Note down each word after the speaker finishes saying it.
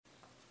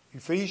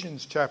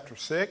Ephesians chapter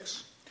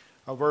 6,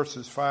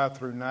 verses 5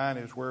 through 9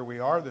 is where we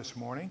are this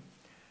morning.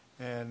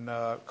 And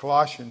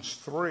Colossians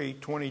 3,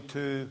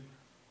 22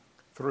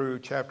 through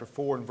chapter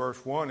 4 and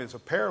verse 1 is a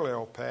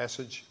parallel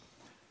passage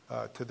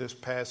to this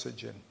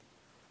passage. And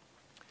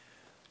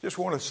just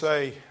want to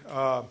say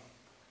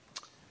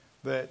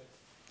that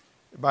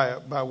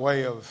by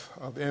way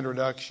of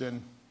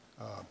introduction,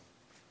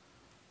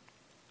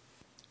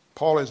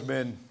 Paul has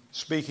been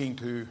speaking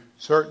to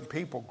certain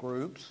people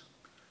groups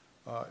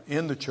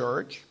in the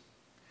church.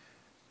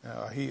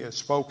 He has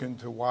spoken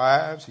to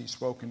wives, he's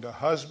spoken to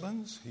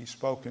husbands, he's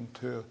spoken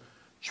to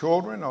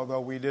children,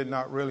 although we did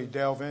not really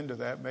delve into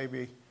that.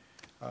 Maybe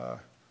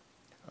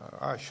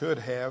I should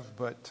have,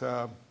 but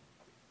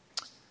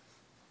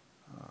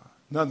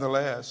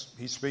nonetheless,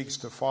 he speaks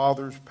to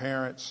fathers,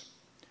 parents,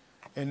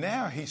 and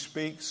now he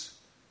speaks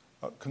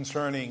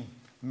concerning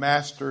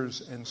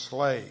masters and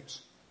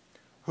slaves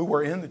who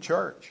were in the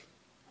church,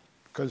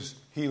 because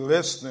he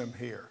lists them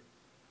here.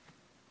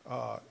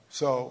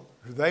 So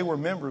they were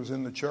members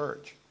in the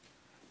church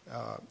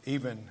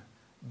even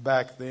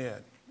back then.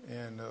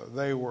 And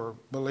they were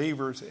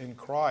believers in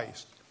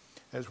Christ,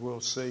 as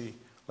we'll see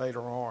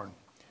later on.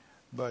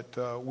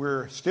 But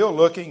we're still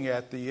looking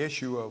at the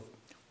issue of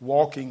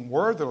walking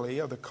worthily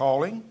of the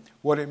calling,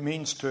 what it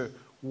means to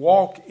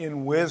walk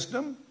in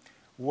wisdom,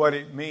 what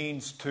it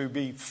means to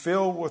be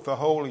filled with the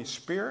Holy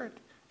Spirit,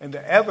 and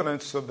the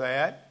evidence of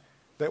that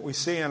we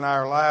see in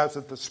our lives,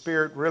 that the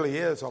Spirit really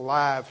is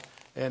alive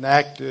and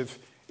active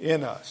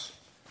in us.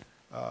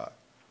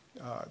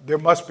 There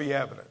must be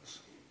evidence.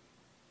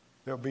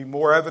 There'll be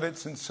more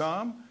evidence in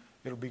some.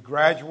 It'll be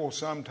gradual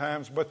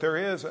sometimes, but there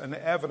is an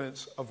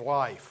evidence of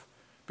life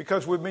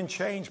because we've been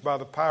changed by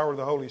the power of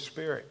the Holy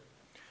Spirit.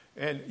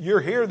 And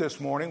you're here this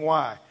morning.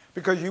 Why?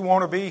 Because you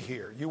want to be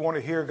here. You want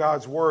to hear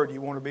God's Word.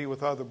 You want to be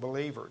with other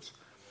believers.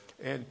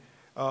 And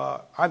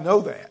I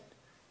know that.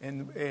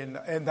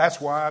 And that's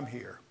why I'm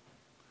here.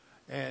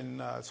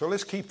 And so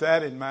let's keep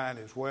that in mind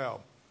as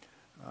well.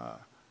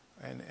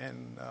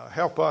 And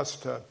help us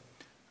to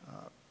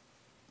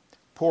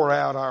pour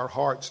out our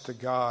hearts to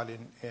God.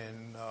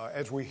 And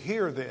as we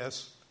hear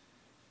this,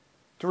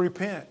 to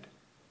repent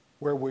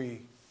where we're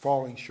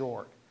falling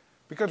short.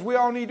 Because we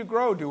all need to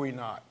grow, do we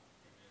not?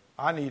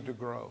 I need to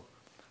grow.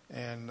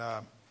 And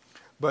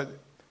but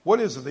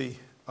what is the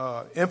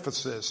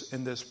emphasis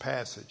in this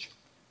passage?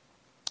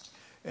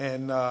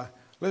 And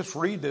let's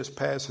read this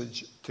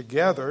passage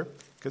together,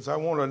 because I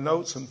want to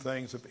note some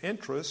things of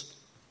interest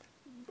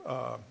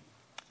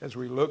as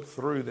we look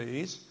through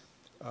these.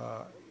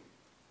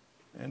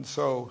 And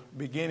so,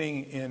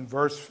 beginning in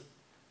verse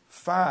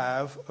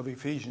 5 of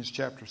Ephesians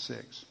chapter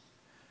 6.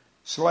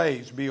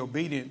 Slaves, be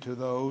obedient to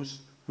those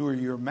who are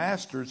your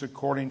masters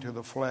according to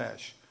the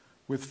flesh,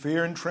 with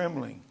fear and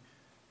trembling,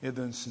 in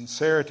the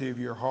sincerity of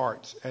your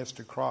hearts as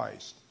to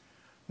Christ,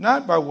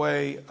 not by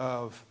way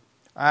of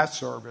eye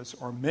service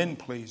or men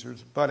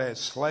pleasers, but as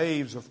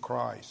slaves of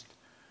Christ,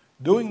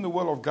 doing the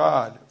will of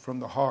God from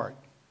the heart.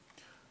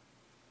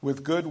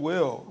 With good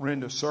will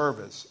render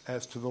service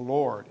as to the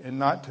Lord and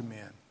not to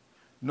men,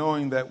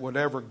 knowing that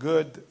whatever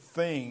good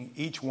thing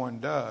each one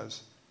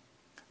does,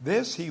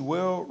 this he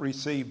will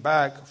receive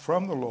back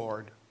from the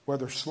Lord,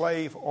 whether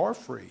slave or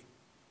free.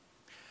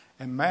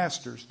 And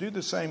masters, do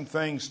the same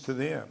things to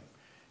them,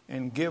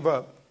 and give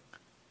up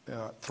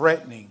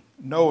threatening,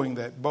 knowing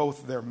that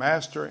both their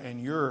master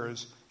and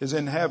yours is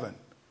in heaven,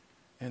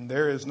 and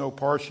there is no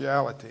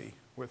partiality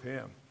with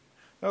him.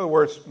 In other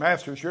words,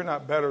 masters, you're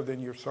not better than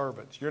your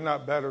servants. You're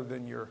not better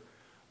than your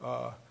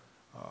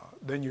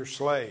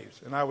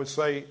slaves. And I would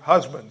say,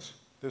 husbands,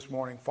 this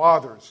morning,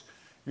 fathers,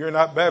 you're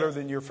not better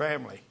than your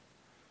family.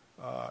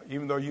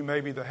 Even though you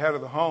may be the head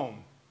of the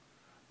home,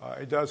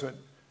 it doesn't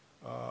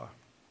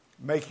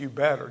make you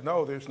better.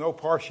 No, there's no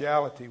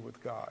partiality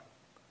with God.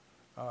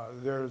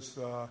 There's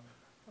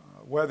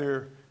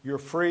whether you're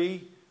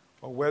free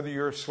or whether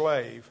you're a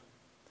slave,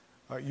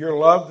 you're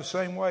loved the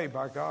same way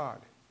by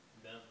God.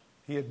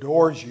 He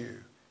adores you,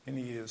 and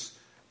he is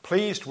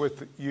pleased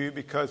with you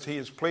because he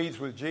is pleased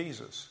with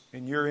Jesus,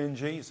 and you're in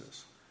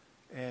Jesus.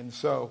 And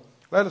so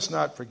let us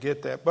not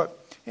forget that. But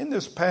in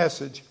this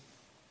passage,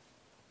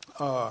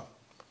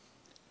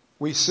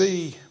 we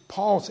see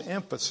Paul's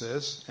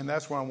emphasis, and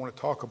that's what I want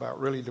to talk about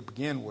really to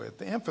begin with.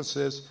 The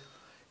emphasis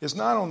is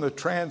not on the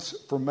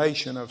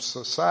transformation of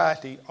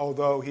society,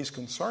 although he's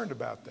concerned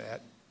about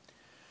that,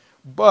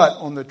 but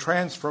on the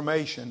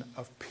transformation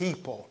of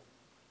people.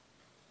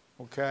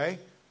 Okay?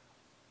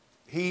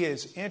 He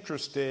is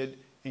interested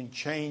in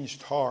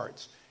changed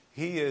hearts.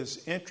 He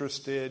is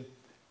interested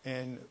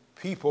in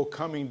people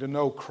coming to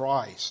know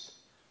Christ.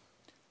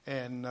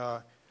 And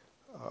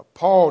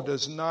Paul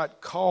does not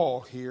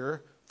call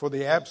here for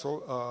the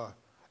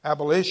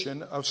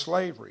abolition of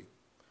slavery,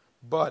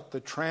 but the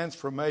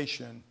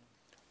transformation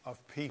of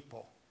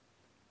people.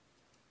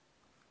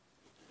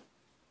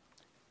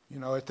 You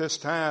know, at this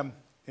time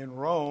in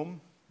Rome,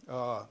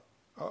 the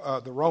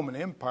Roman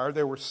Empire,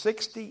 there were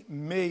 60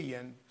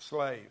 million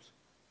slaves.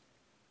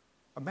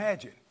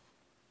 Imagine,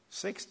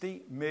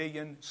 60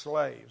 million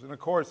slaves. And of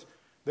course,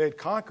 They had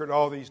conquered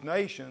all these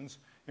nations,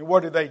 and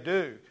what did they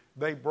do?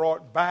 They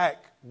brought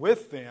back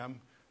with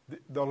them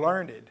the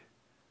learned,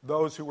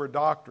 those who were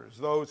doctors,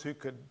 those who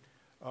could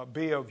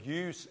be of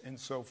use and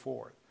so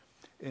forth.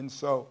 And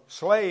so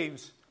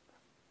slaves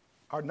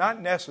are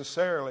not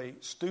necessarily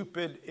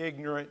stupid,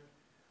 ignorant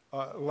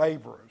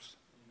laborers.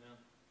 Amen.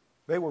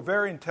 They were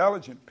very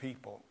intelligent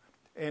people.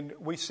 And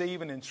we see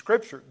even in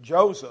Scripture,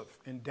 Joseph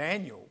and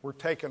Daniel were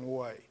taken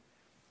away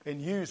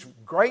and used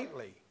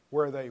greatly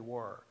where they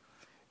were.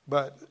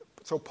 But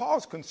so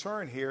Paul's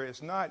concern here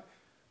is not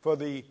for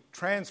the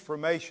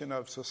transformation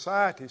of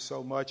society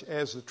so much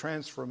as the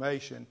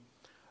transformation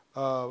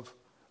of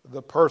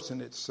the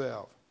person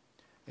itself.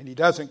 And he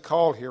doesn't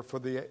call here for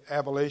the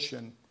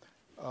abolition.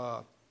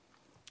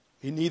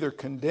 He neither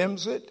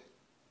condemns it,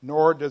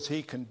 nor does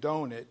he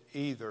condone it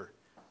either.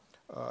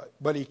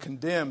 But he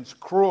condemns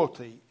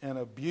cruelty and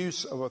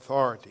abuse of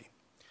authority.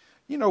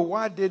 You know,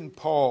 why didn't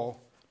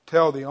Paul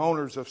tell the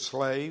owners of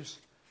slaves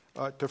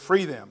to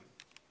free them?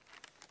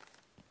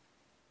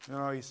 You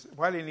know,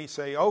 why didn't he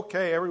say,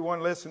 okay,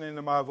 everyone listening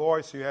to my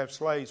voice who have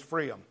slaves,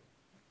 free them?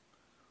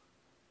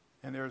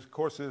 And there's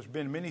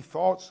been many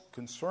thoughts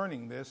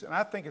concerning this, and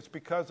I think it's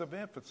because of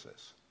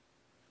emphasis.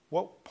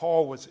 What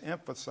Paul was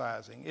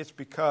emphasizing, it's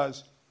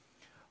because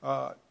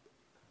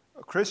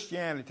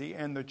Christianity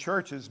and the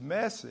church's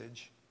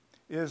message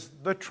is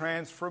the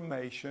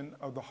transformation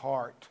of the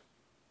heart.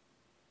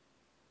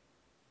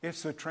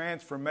 It's the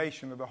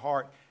transformation of the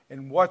heart.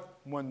 And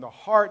when the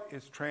heart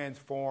is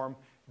transformed,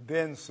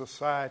 then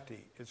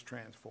society is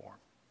transformed.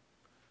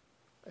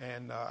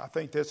 And I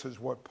think this is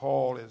what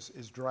Paul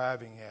is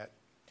driving at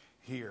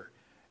here.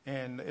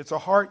 And it's a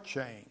heart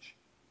change.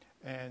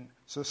 And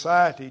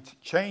society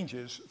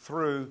changes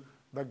through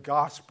the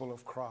gospel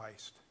of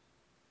Christ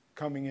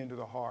coming into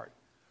the heart.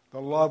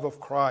 The love of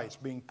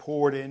Christ being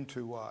poured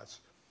into us.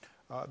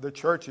 The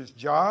church's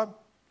job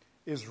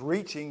is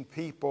reaching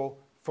people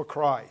for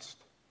Christ.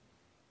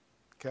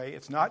 Okay,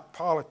 it's not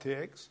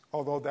politics,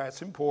 although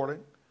that's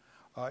important.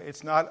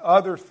 It's not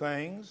other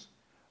things.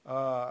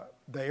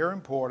 They are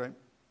important.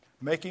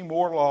 Making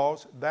more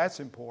laws, that's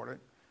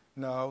important.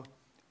 No,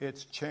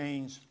 it's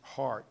change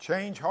heart.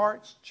 Change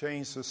hearts,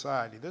 change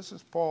society. This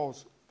is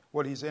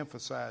what he's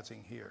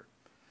emphasizing here.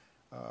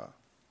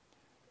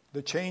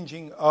 The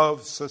changing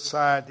of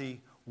society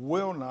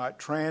will not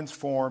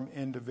transform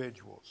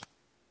individuals.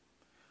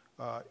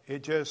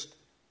 It just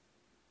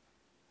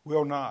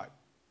will not.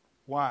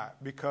 Why?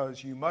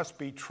 Because you must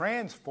be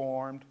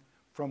transformed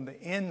from the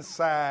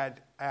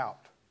inside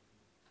out,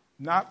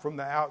 not from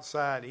the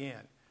outside in.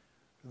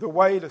 The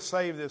way to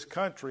save this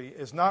country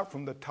is not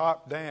from the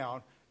top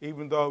down,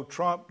 even though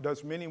Trump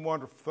does many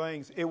wonderful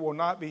things. It will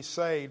not be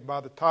saved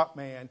by the top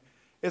man.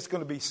 It's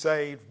going to be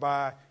saved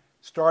by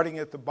starting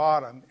at the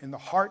bottom, in the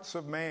hearts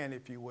of man,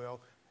 if you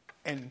will,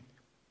 and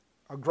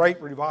a great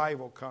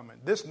revival coming.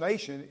 This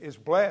nation is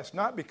blessed,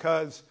 not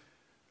because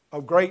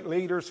of great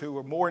leaders who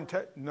are more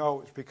intelligent.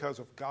 No, it's because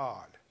of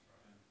God.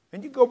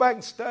 And you go back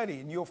and study,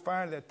 and you'll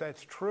find that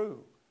that's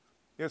true.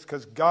 It's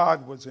because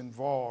God was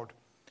involved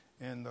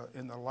in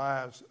the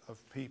lives of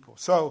people.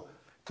 So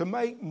to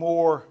make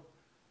more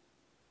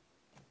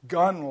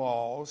gun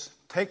laws,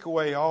 take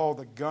away all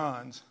the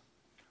guns,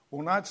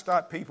 will not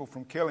stop people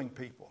from killing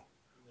people.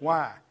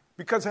 Why?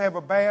 Because they have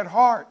a bad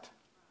heart.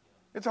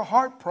 It's a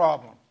heart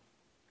problem.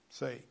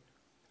 See,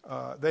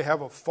 they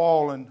have a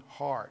fallen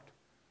heart.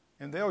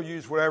 And they'll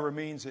use whatever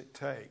means it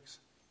takes.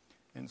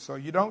 And so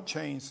you don't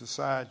change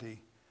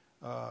society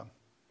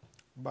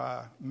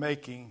by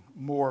making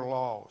more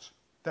laws.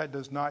 That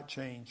does not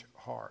change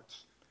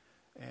hearts.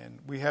 And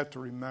we have to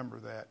remember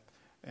that.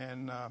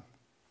 And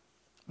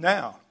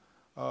now,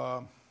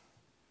 the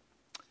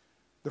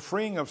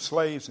freeing of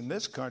slaves in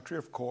this country,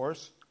 of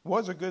course,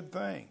 was a good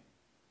thing.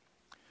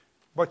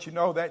 But you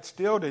know, that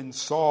still didn't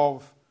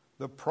solve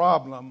the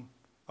problem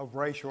of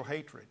racial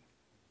hatred.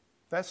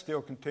 That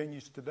still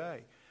continues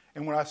today.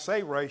 And when I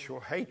say racial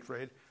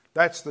hatred,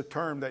 that's the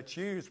term that's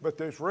used, but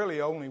there's really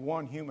only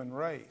one human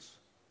race.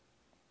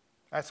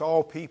 That's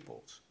all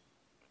peoples.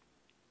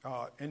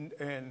 And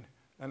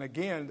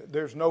again,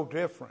 there's no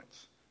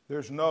difference.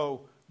 There's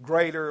no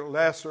greater,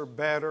 lesser,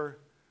 better.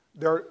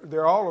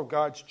 They're all of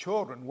God's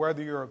children,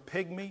 whether you're a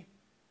pygmy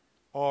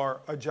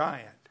or a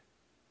giant.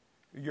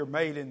 You're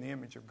made in the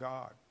image of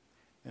God.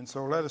 And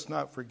so let us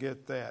not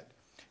forget that.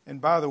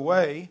 And by the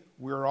way,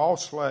 we're all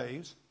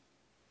slaves.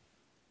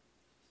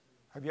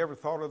 Have you ever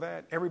thought of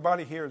that?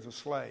 Everybody here is a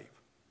slave.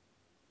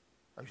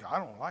 I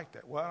don't like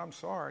that. Well, I'm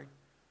sorry.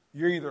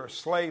 You're either a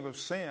slave of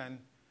sin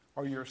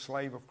or you're a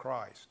slave of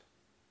Christ.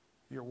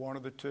 You're one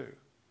of the two.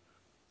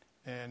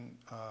 And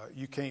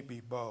you can't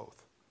be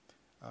both.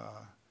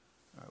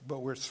 But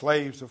we're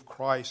slaves of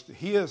Christ.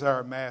 He is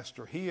our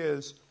master. He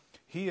is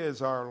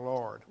our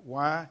Lord.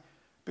 Why?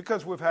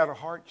 Because we've had a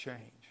heart change.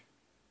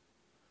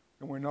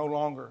 And we're no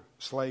longer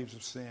slaves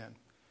of sin.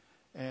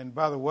 And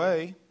by the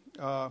way,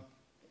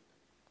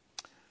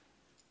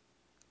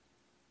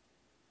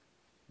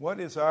 what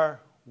is our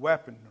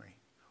weaponry?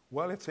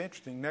 Well, it's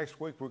interesting.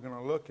 Next week we're going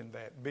to look in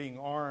that, being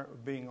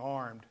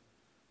armed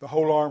the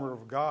whole armor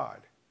of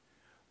God.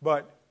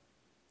 But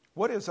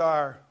what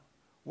are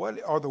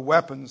the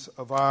weapons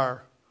of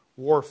our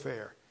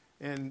warfare?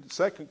 In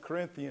 2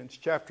 Corinthians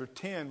chapter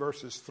 10,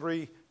 verses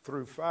 3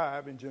 through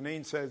 5, and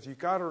Janine says, you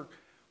got to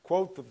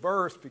quote the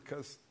verse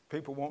because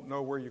people won't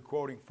know where you're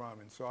quoting from.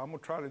 And so I'm going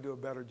to try to do a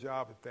better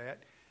job at that.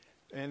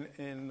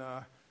 And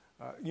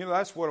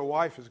that's what a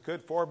wife is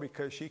good for,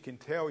 because she can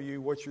tell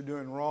you what you're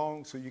doing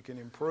wrong so you can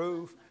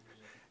improve.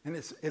 And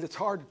it's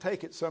hard to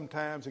take it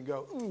sometimes and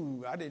go,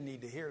 ooh, I didn't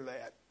need to hear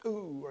that.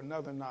 Ooh,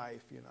 another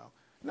knife,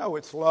 No,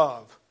 it's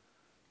love.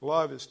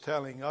 Love is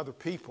telling other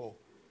people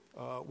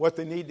what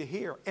they need to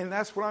hear. And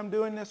that's what I'm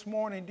doing this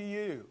morning to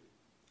you.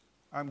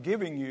 I'm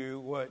giving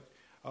you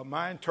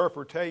my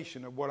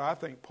interpretation of what I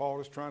think Paul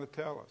is trying to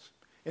tell us.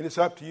 And it's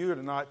up to you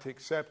to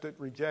accept it,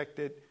 reject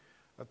it,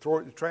 throw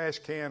it in the trash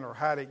can, or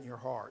hide it in your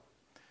heart.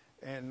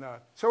 And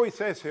so he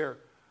says here,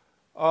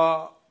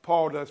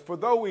 Paul does, for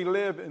though we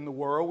live in the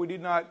world, we do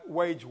not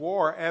wage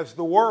war as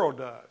the world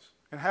does.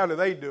 And how do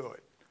they do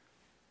it?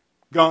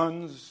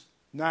 Guns,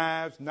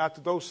 knives, not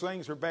that those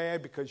things are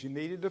bad, because you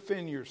need to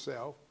defend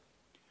yourself.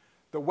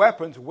 The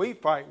weapons we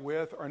fight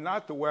with are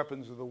not the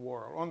weapons of the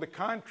world. On the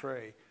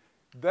contrary,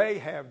 they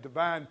have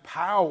divine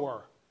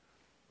power.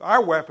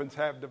 Our weapons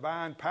have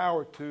divine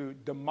power to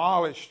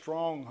demolish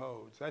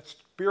strongholds. That's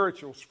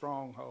spiritual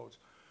strongholds.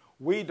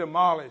 We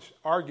demolish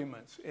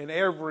arguments and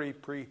every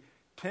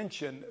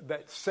pretension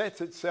that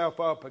sets itself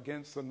up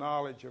against the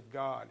knowledge of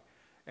God.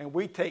 And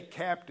we take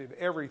captive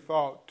every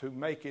thought to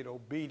make it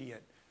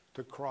obedient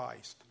to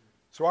Christ.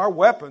 So our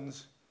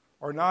weapons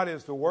are not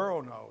as the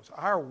world knows.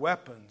 Our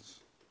weapons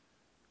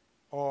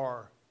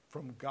are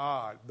from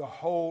God, the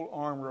whole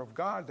armor of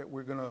God that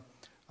we're going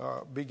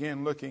to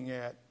begin looking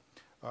at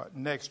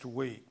next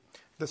week.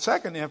 The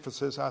second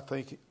emphasis I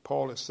think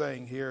Paul is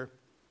saying here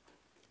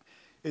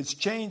is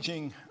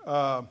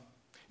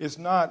is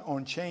not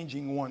on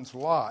changing one's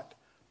lot,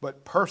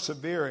 but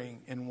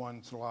persevering in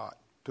one's lot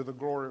to the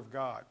glory of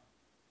God.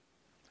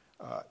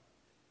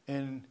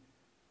 In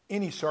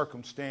any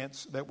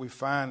circumstance that we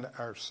find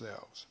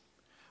ourselves.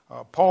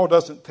 Paul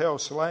doesn't tell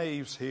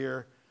slaves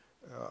here,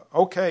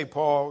 okay,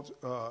 Paul,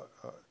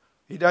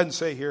 he doesn't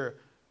say here,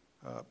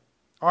 all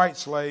right,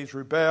 slaves,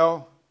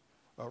 rebel,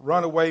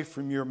 run away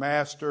from your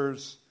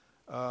masters.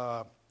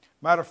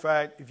 Matter of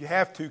fact, if you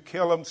have to,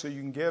 kill them so you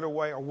can get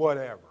away or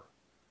whatever.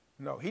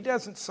 No, he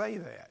doesn't say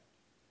that.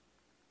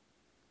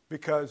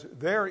 Because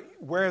they're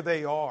where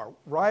they are,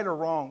 right or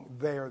wrong,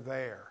 they're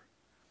there.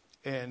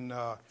 And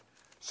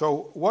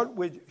so what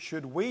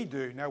should we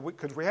do? Now,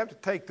 because we have to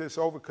take this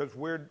over because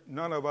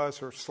none of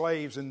us are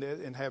slaves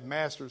and have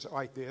masters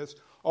like this,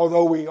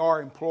 although we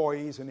are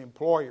employees and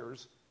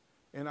employers.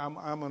 And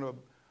I'm going to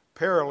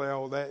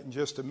parallel that in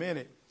just a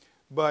minute.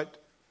 But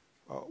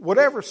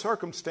whatever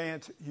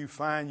circumstance you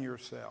find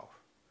yourself,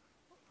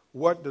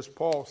 what does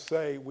Paul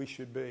say we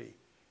should be?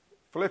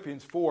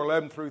 Philippians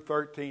 4:11 through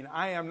 13.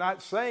 I am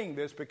not saying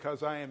this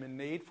because I am in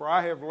need, for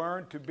I have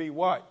learned to be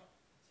what?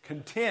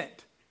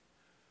 Content.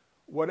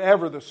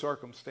 Whatever the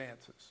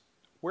circumstances,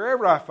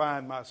 wherever I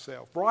find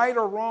myself, right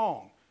or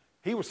wrong.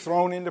 He was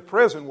thrown into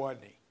prison,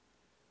 wasn't he?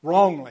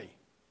 Wrongly.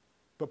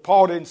 But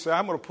Paul didn't say,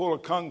 I'm going to pull a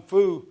kung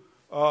fu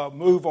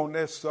move on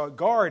this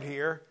guard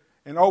here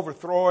and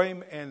overthrow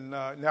him. And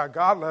now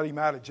God let him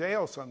out of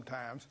jail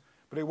sometimes,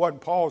 but it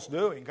wasn't Paul's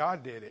doing.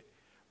 God did it.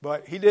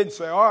 But he didn't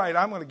say, all right,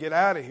 I'm going to get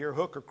out of here,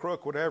 hook or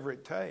crook, whatever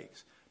it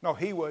takes. No,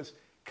 he was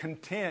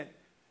content,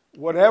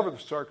 whatever the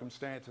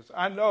circumstances.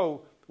 I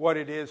know what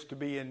it is to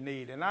be in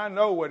need, and I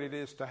know what it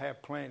is to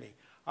have plenty.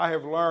 I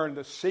have learned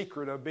the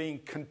secret of being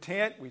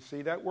content, we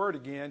see that word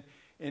again,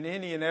 in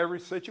any and every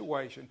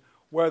situation,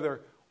 whether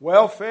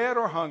well-fed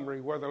or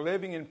hungry, whether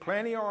living in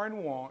plenty or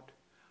in want.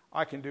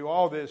 I can do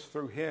all this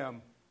through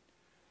Him,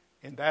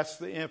 and that's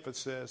the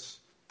emphasis,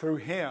 through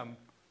Him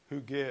who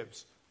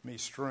gives me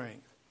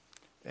strength.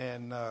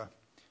 And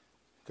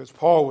because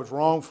Paul was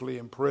wrongfully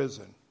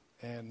imprisoned,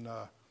 and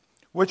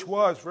which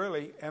was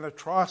really an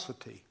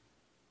atrocity.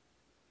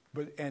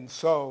 And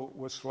so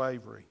was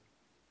slavery.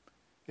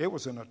 It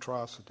was an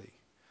atrocity.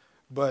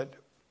 But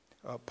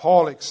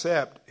Paul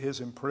accepts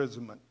his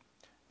imprisonment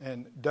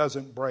and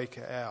doesn't break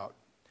out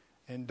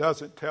and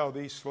doesn't tell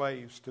these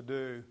slaves to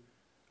do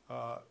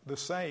the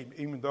same,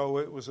 even though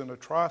it was an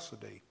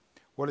atrocity.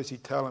 What does he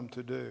tell them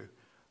to do?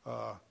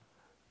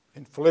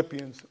 In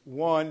Philippians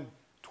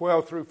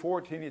 1:12 through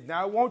 14,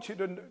 now I want you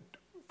to,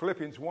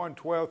 Philippians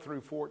 1:12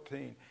 through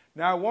 14,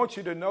 now I want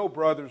you to know,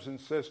 brothers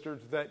and sisters,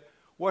 that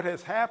what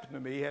has happened to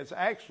me has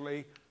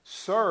actually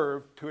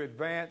served to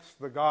advance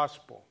the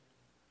gospel.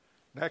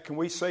 Now, can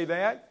we say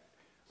that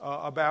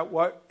about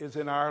what is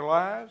in our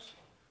lives?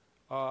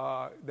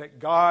 That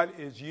God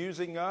is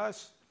using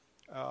us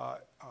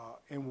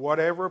in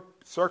whatever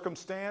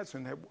circumstance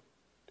and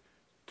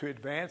to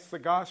advance the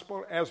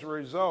gospel. As a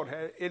result,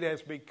 it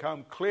has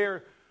become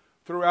clear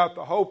throughout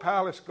the whole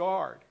palace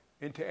guard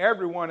and to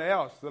everyone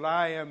else that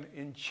I am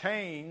in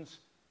chains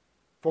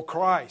for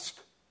Christ.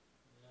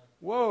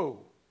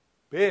 Whoa.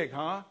 Big,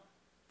 huh?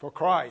 For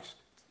Christ.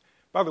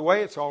 By the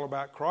way, it's all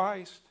about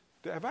Christ.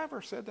 Have I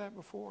ever said that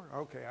before?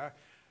 Okay,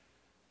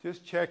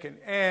 just checking.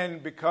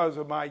 And because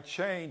of my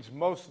change,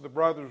 most of the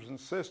brothers and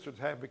sisters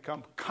have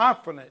become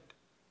confident.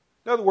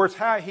 In other words,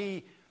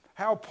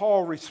 how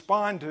Paul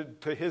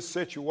responded to his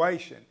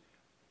situation.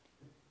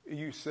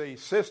 You see,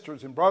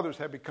 sisters and brothers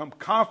have become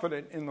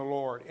confident in the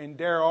Lord and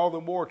dare all the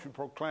more to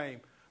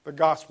proclaim the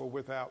gospel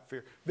without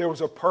fear. There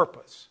was a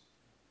purpose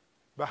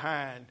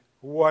behind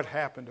what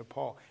happened to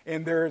Paul.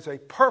 And there is a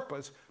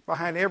purpose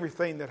behind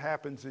everything that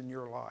happens in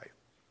your life,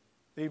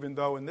 even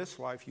though in this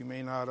life you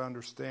may not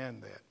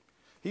understand that.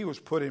 He was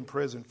put in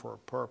prison for a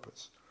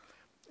purpose.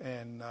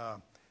 And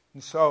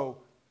so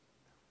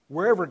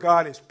wherever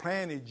God has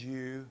planted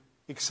you,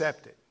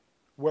 accept it.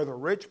 Whether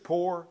rich,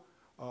 poor,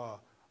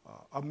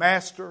 a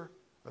master,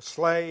 a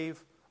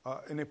slave,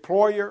 an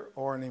employer,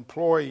 or an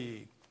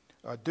employee,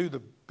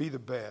 be the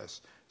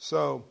best.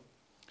 So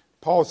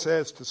Paul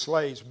says to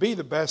slaves, be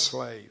the best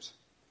slaves,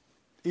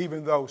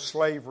 even though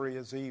slavery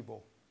is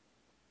evil.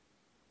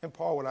 And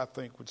Paul would, I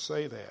think, would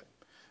say that.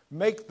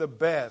 Make the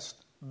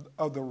best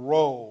of the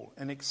role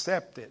and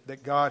accept it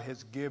that God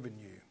has given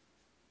you.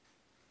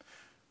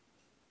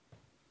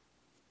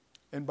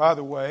 And by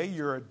the way,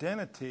 your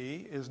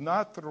identity is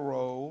not the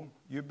role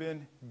you've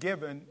been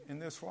given in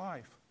this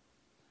life.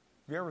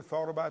 Have you ever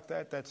thought about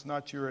that? That's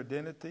not your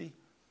identity.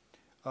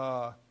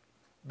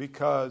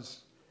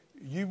 Because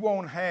you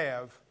won't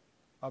have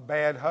a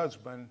bad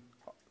husband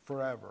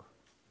forever.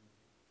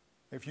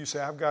 If you say,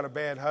 I've got a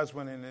bad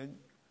husband, and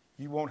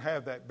you won't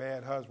have that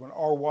bad husband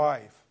or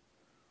wife.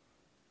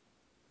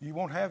 You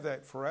won't have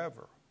that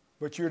forever.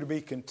 But you're to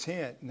be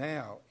content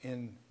now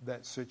in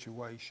that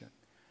situation,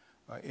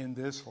 in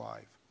this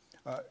life.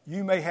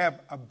 You may have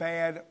a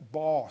bad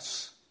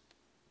boss,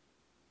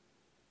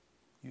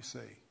 you see.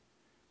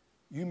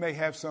 You may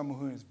have someone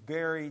who is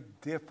very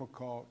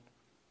difficult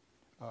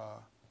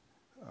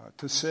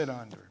to sit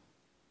under.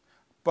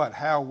 But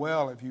how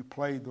well have you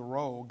played the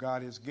role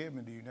God has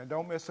given to you? Now,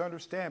 don't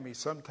misunderstand me.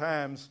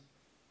 Sometimes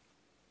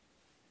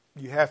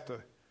you have to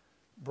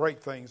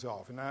break things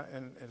off.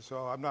 And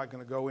so I'm not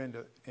going to go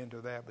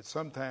into that. But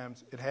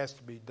sometimes it has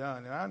to be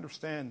done. And I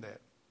understand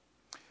that.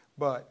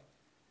 But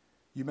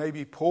you may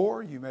be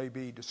poor. You may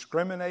be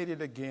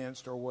discriminated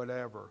against or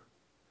whatever.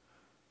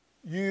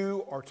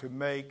 You are to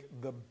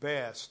make the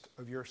best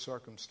of your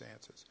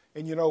circumstances.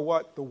 And you know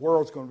what? The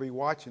world's going to be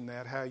watching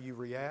that, how you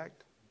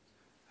react.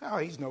 Oh,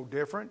 he's no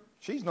different.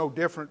 She's no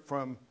different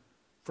from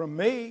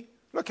me.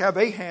 Look how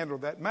they handle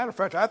that. Matter of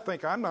fact, I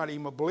think I'm not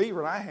even a believer,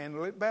 and I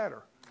handle it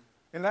better.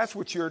 And that's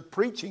what you're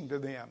preaching to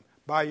them.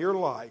 By your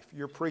life,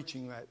 you're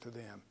preaching that to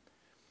them.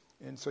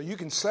 And so you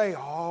can say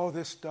all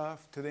this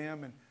stuff to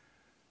them, and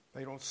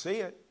they don't see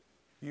it.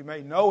 You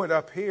may know it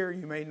up here.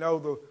 You may know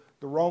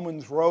the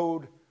Romans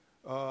road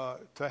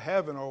to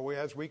heaven, or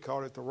as we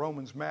call it, the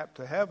Romans map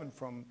to heaven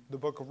from the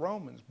book of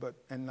Romans,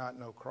 and not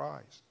know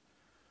Christ.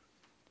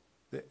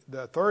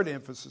 The third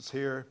emphasis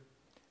here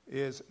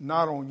is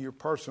not on your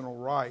personal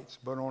rights,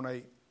 but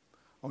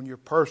on your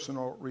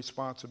personal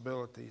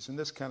responsibilities. And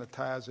this kind of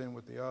ties in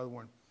with the other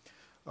one.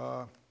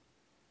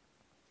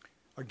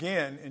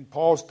 Again, in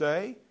Paul's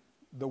day,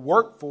 the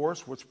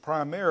workforce was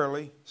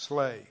primarily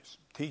slaves,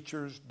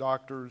 teachers,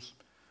 doctors,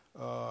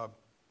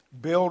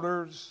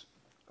 builders,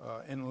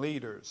 and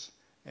leaders.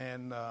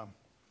 And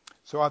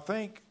so I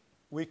think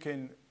we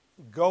can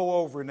go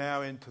over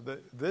now into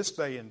this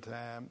day and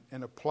time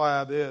and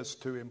apply this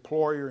to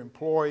employer,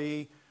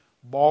 employee,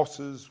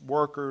 bosses,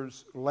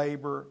 workers,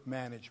 labor,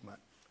 management.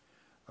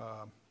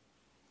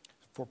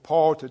 For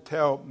Paul to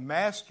tell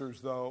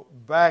masters, though,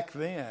 back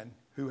then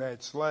who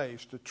had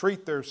slaves, to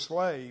treat their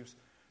slaves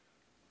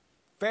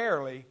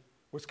fairly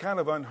was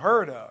kind of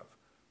unheard of,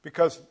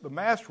 because the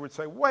master would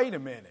say, wait a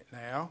minute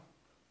now,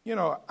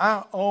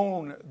 I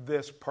own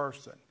this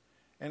person,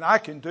 and I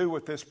can do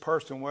with this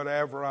person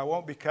whatever I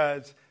want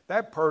because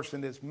that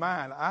person is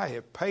mine. I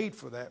have paid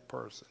for that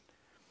person.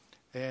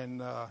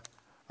 And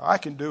I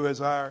can do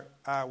as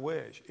I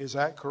wish. Is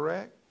that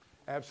correct?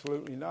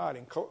 Absolutely not.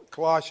 In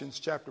Colossians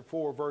chapter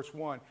 4, verse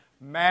 1,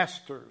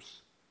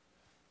 masters,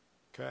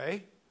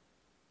 okay,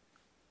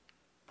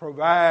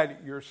 provide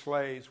your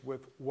slaves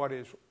with what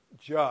is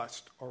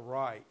just or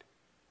right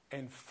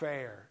and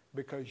fair,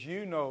 because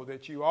you know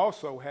that you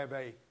also have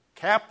a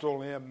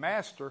capital M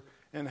master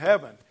in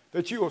heaven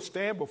that you will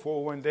stand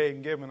before one day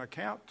and give an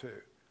account to.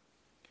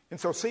 And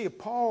so, see,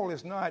 Paul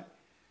he's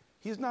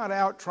not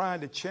out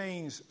trying to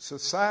change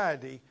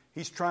society.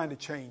 He's trying to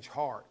change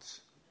hearts.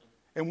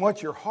 And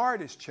once your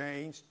heart is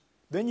changed,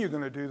 then you're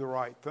going to do the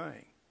right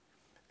thing.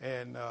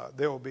 And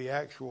there will be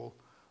actual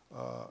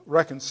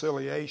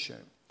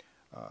reconciliation.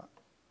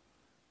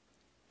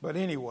 But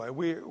anyway,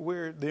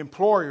 we're the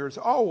employers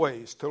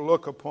always to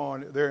look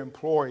upon their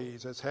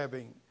employees as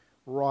having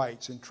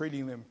rights and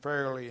treating them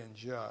fairly and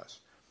just.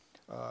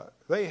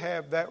 They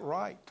have that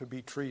right to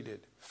be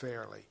treated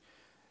fairly.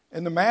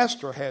 And the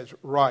master has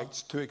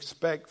rights to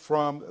expect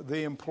from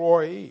the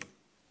employee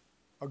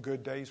a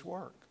good day's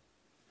work.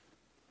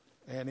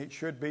 And it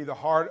should be the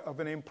heart of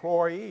an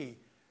employee,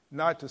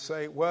 not to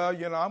say, well,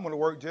 I'm going to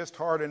work just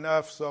hard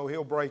enough so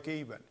he'll break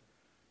even.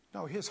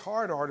 No, his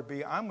heart ought to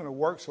be, I'm going to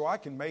work so I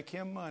can make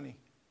him money.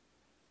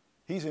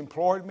 He's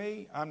employed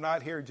me. I'm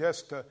not here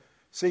just to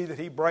see that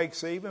he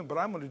breaks even, but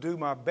I'm going to do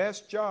my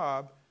best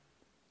job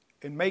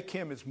and make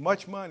him as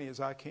much money as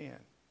I can,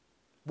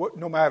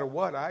 no matter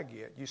what I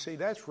get. You see,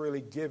 that's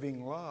really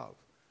giving love.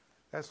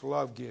 That's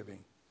love giving.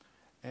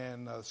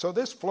 And so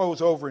this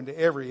flows over into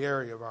every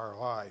area of our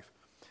life.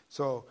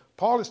 So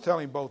Paul is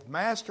telling both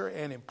master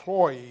and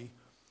employee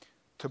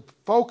to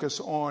focus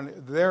on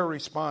their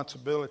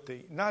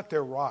responsibility, not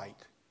their right.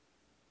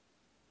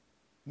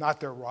 Not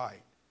their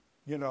right.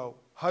 You know,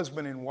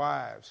 husband and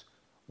wives.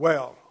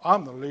 Well,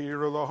 I'm the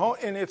leader of the home,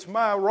 and it's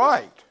my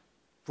right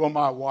for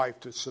my wife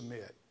to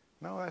submit.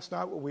 No, that's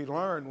not what we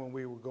learned when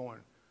we were going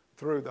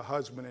through the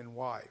husband and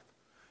wife.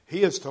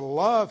 He is to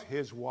love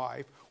his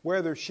wife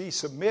whether she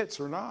submits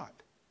or not.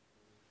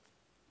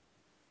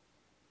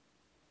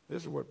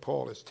 This is what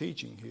Paul is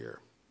teaching here.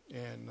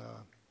 And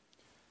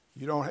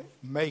you don't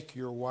make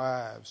your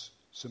wives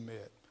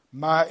submit.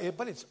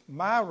 But it's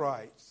my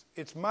rights.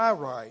 It's my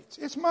rights.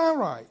 It's my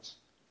rights.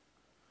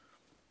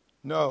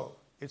 No,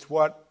 it's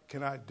what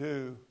can I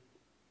do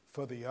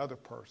for the other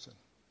person.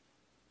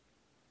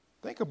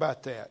 Think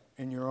about that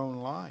in your own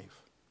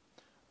life.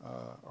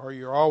 Are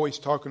you always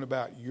talking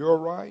about your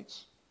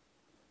rights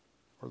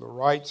or the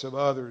rights of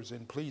others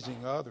and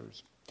pleasing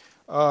others?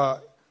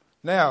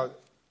 Now,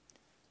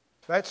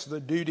 that's the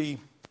duty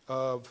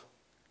of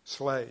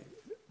slave.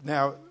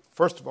 Now,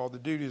 first of all, the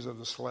duties of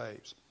the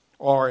slaves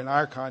are, in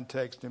our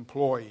context,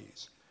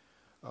 employees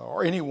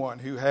or anyone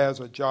who has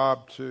a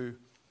job to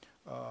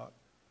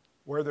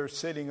where they're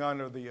sitting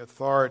under the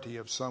authority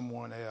of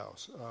someone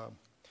else.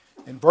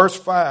 In verse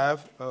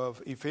 5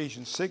 of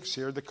Ephesians 6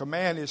 here, the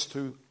command is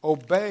to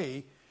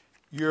obey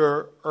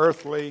your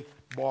earthly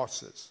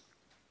bosses.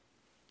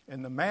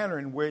 And the manner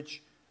in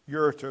which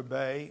you're to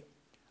obey,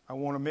 I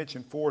want to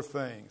mention 4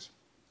 things.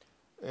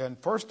 And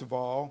first of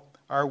all,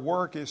 our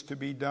work is to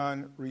be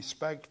done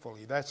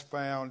respectfully. That's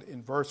found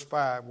in verse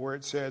 5 where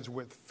it says,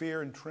 with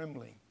fear and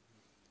trembling,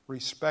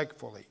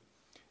 respectfully.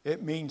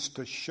 It means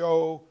to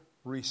show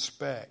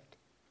respect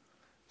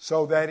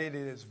so that it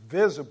is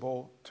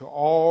visible to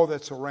all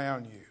that's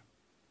around you.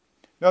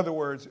 In other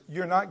words,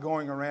 you're not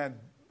going around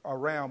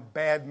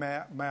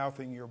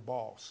bad-mouthing your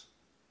boss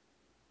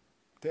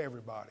to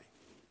everybody.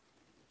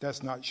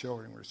 That's not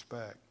showing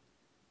respect.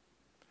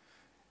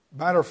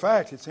 Matter of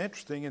fact, it's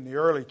interesting, in the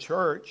early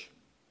church,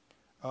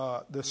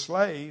 the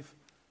slave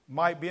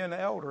might be an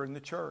elder in the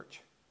church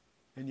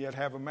and yet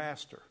have a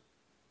master.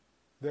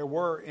 There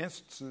were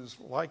instances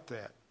like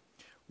that.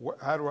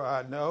 How do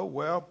I know?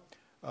 Well,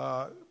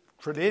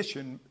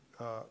 tradition,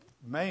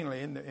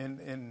 mainly,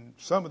 and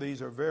some of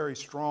these are very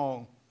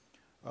strong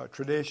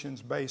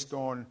traditions based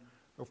on,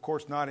 of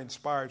course, not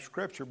inspired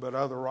scripture, but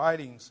other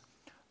writings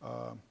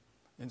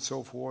and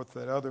so forth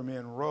that other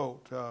men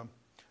wrote.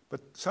 But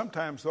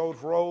sometimes those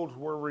roles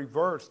were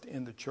reversed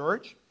in the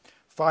church.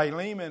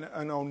 Philemon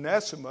and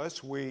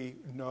Onesimus, we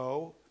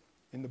know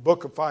in the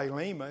book of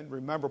Philemon,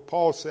 remember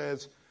Paul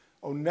says,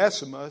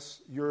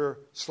 Onesimus, your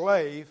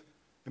slave.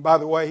 And by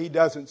the way, he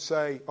doesn't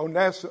say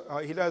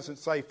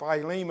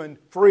Philemon,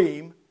 free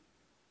him,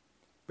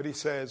 but he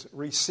says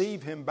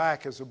receive him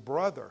back as a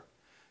brother.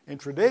 And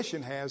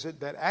tradition has it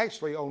that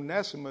actually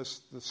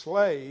Onesimus, the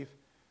slave,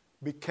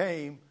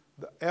 became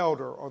the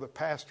elder or the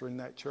pastor in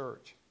that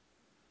church.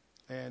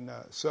 And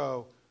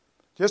so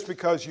just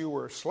because you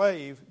were a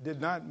slave did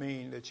not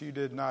mean that you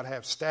did not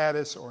have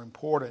status or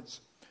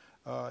importance,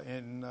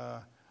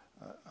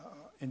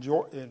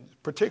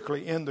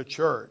 particularly in the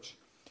church.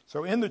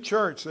 So in the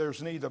church,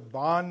 there's neither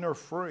bond nor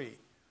free,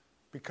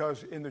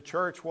 because in the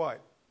church,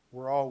 what?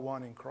 We're all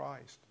one in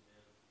Christ.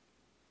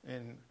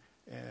 And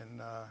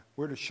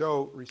we're to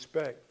show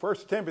respect. 1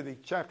 Timothy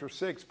chapter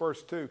 6,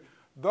 verse 2,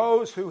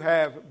 those who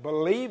have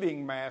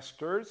believing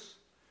masters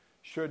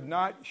should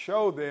not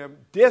show them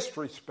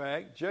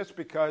disrespect just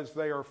because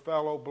they are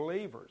fellow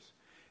believers.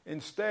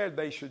 Instead,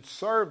 they should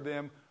serve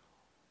them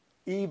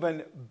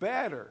even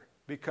better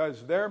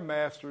because their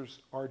masters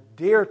are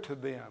dear to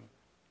them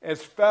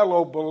as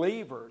fellow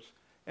believers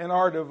and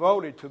are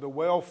devoted to the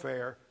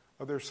welfare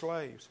of their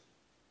slaves.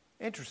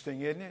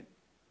 Interesting, isn't it?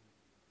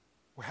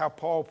 How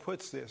Paul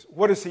puts this.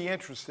 What is he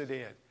interested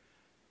in?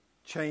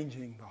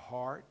 Changing the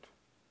heart.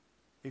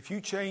 If you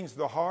change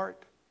the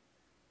heart,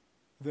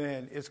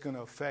 then it's going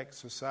to affect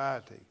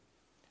society.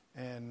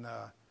 And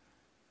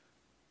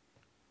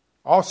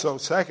also,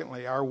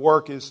 secondly, our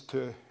work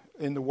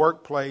in the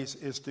workplace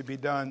is to be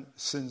done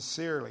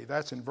sincerely.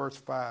 That's in verse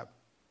 5.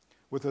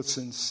 With a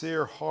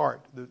sincere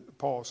heart,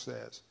 Paul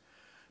says.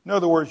 In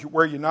other words,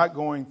 where you're not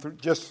going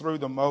just through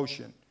the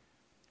motion,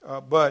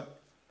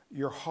 but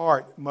your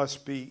heart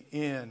must be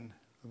in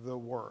the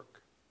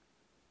work.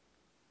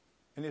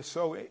 And it's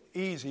so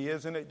easy,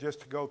 isn't it,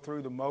 just to go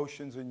through the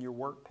motions in your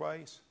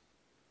workplace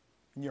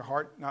and your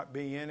heart not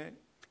be in it?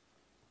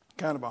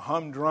 Kind of a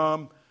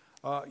humdrum.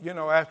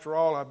 After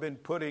all, I've been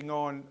putting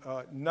on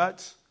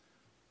nuts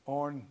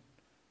on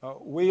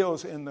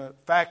wheels in the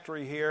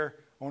factory here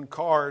on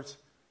cars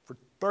for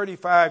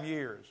 35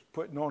 years,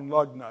 putting on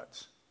lug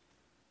nuts.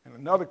 And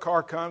another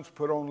car comes,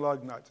 put on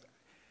lug nuts.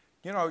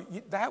 You know,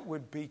 that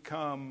would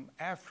become,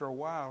 after a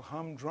while,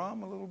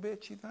 humdrum a little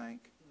bit, you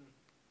think?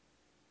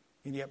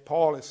 And yet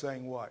Paul is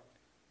saying what?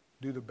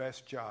 Do the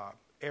best job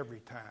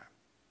every time.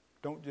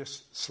 Don't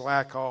just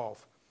slack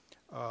off.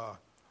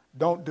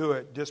 Don't do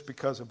it just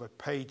because of a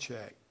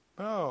paycheck.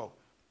 No,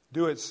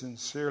 do it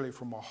sincerely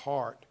from a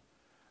heart,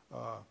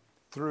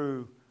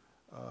 through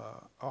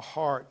a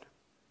heart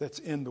that's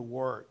in the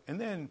work.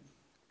 And then,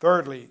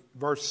 thirdly,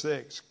 verse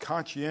 6,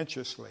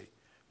 conscientiously,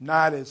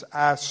 not as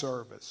eye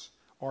service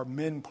or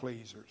men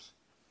pleasers.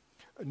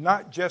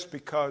 Not just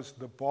because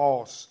the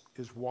boss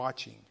is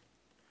watching,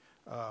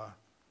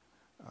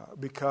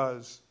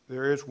 because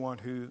there is one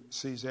who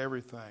sees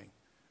everything.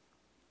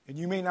 And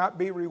you may not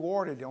be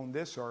rewarded on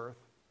this earth,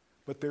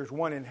 but there's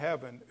one in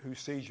heaven who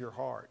sees your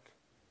heart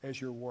as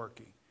you're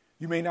working.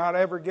 You may not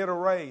ever get a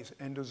raise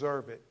and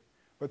deserve it,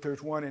 but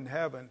there's one in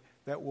heaven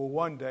that will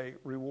one day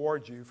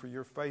reward you for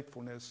your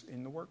faithfulness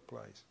in the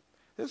workplace.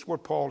 This is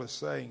what Paul is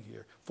saying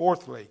here.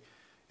 Fourthly,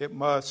 it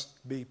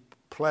must be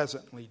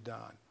pleasantly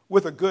done.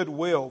 With a good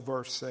will,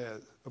 verse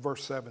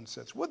 7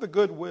 says. With a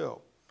good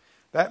will.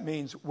 That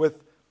means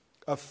with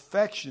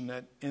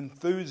affectionate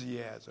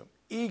enthusiasm,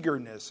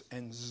 eagerness,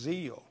 and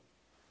zeal.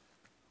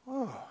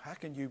 Oh, how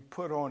can you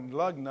put on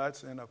lug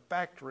nuts in a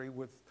factory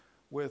with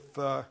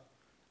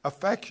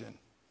affection,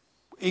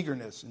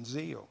 eagerness, and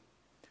zeal?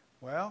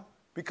 Well,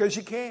 because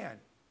you can.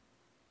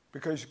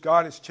 Because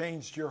God has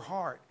changed your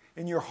heart.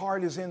 And your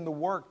heart is in the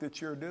work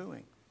that you're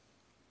doing.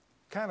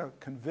 Kind of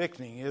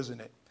convicting,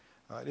 isn't it?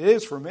 It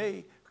is for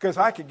me, because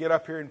I could get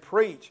up here and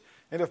preach.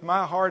 And if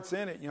my heart's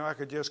in it, I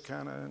could just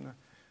kind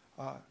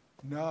of,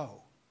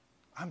 no.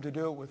 I'm to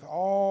do it with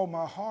all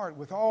my heart,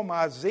 with all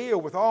my zeal,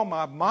 with all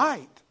my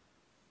might.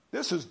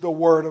 This is the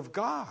Word of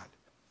God.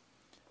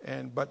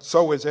 But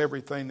so is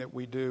everything that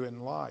we do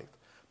in life.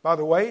 By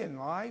the way, in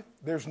life,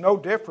 there's no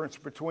difference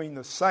between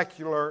the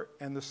secular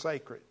and the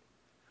sacred.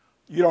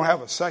 You don't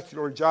have a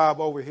secular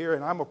job over here,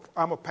 and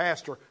I'm a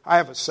pastor. I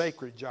have a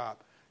sacred job.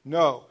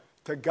 No,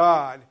 to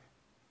God,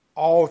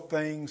 all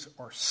things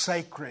are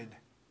sacred.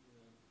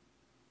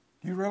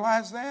 You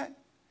realize that?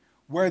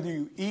 Whether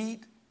you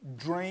eat,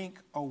 drink,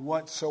 or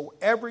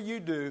whatsoever you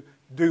do,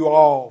 do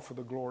all for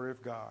the glory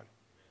of God.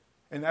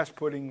 And that's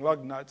putting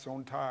lug nuts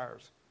on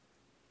tires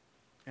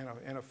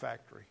in a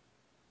factory.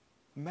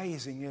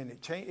 Amazing,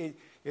 isn't it?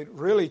 It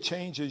really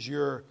changes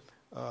your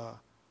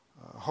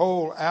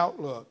whole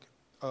outlook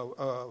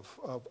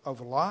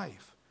of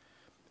life.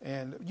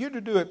 And you're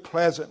to do it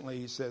pleasantly,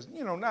 he says.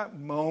 Not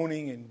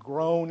moaning and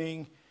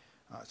groaning,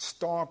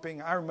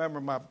 stomping. I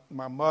remember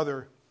my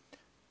mother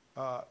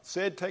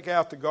said, take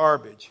out the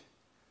garbage.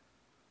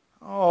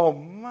 Oh,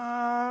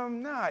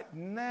 Mom, not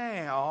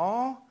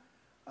now.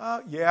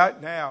 Yeah,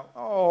 now.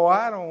 Oh,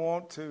 I don't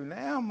want to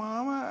now,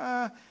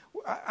 Mama.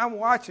 I'm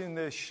watching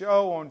this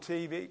show on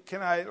TV.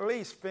 Can I at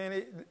least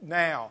finish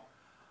now?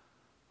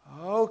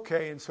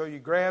 Okay, and so you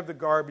grab the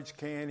garbage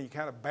can, you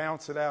kind of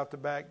bounce it out the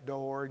back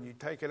door, and you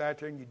take it out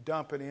there and you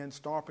dump it in,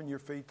 stomping your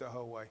feet the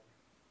whole way.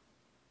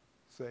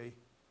 See,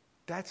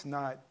 that's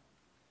not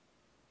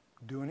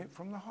doing it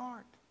from the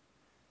heart.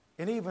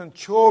 And even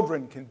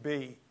children can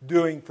be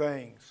doing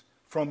things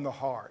from the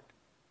heart.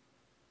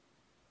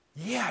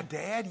 Yeah,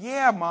 Dad.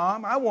 Yeah,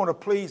 Mom. I want to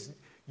please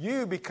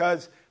you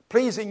because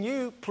pleasing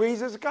you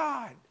pleases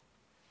God.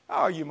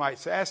 Oh, you might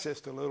say, that's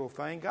just a little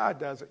thing. God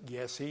does it.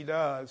 Yes, He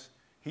does.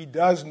 He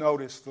does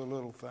notice the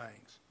little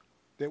things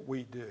that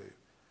we do.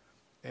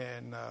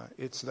 And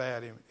it's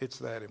that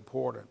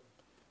important.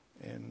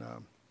 And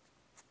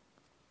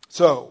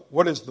so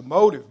what is the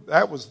motive?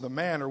 That was the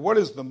manner. What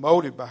is the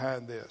motive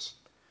behind this?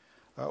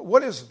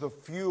 What is the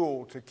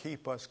fuel to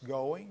keep us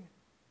going?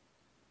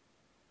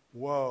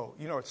 Whoa,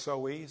 it's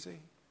so easy.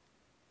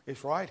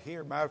 It's right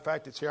here. Matter of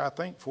fact, it's here, I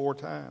think, 4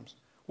 times.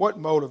 What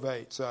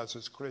motivates us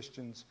as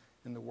Christians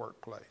in the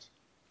workplace?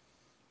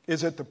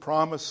 Is it the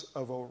promise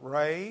of a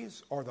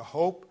raise or the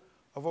hope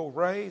of a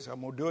raise?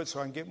 I'm going to do it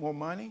so I can get more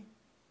money.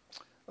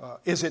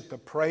 Is it the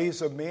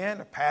praise of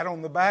men, a pat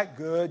on the back?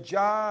 Good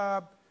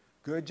job.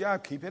 Good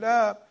job. Keep it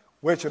up.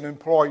 Which an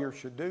employer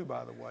should do,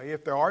 by the way,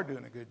 if they are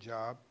doing a good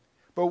job.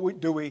 But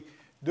do we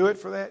do it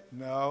for that?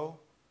 No.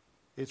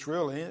 It's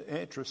really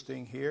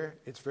interesting here.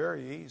 It's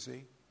very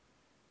easy.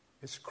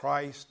 It's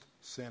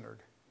Christ-centered.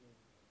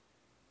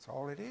 That's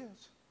all it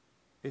is.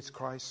 It's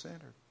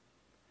Christ-centered.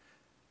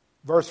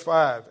 Verse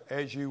 5,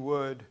 as you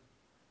would,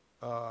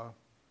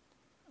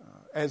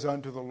 as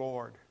unto the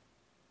Lord.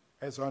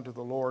 As unto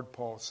the Lord,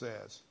 Paul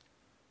says.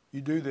 You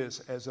do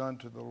this as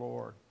unto the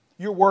Lord.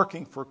 You're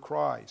working for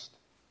Christ.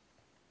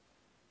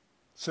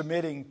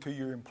 Submitting to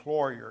your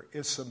employer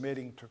is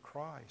submitting to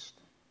Christ.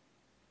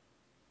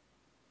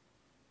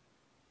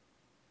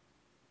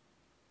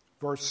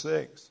 Verse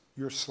 6,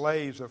 you're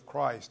slaves of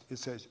Christ. It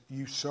says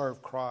you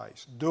serve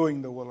Christ,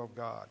 doing the will of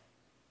God.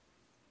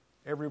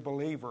 Every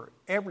believer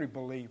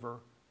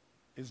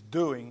is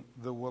doing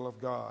the will of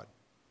God.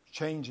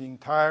 Changing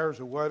tires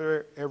or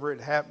whatever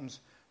it happens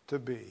to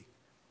be.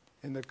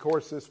 And of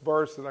course, this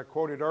verse that I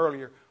quoted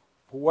earlier,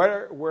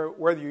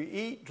 Whether you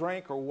eat,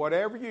 drink, or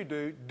whatever you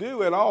do,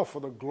 do it all for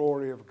the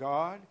glory of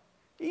God.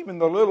 Even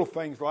the little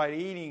things like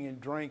eating and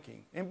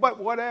drinking. But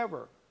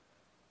whatever.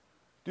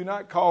 Do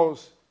not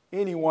cause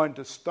anyone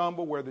to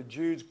stumble, whether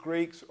Jews,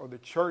 Greeks, or the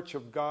church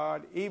of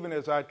God, even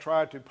as I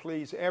try to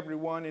please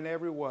everyone in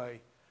every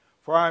way.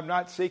 For I am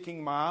not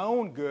seeking my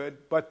own good,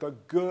 but the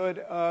good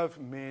of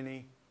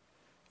many.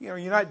 You're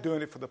not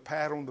doing it for the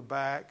pat on the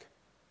back.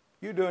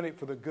 You're doing it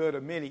for the good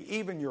of many.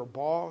 Even your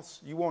boss,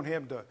 you want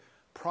him to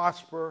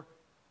prosper.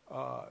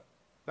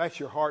 That's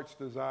your heart's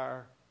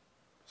desire,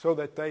 so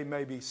that they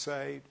may be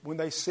saved. When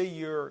they see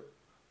your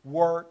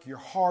work, your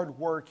hard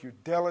work, your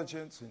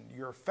diligence, and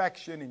your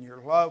affection, and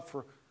your love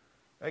for,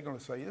 they're going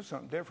to say, there's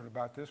something different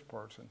about this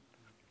person.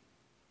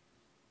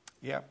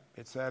 Yep,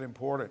 it's that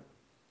important.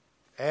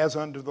 As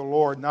unto the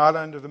Lord, not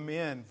unto the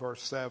men,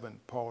 verse 7,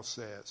 Paul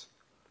says.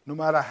 No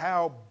matter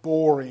how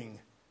boring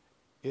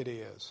it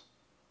is.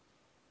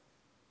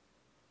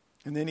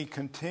 And then he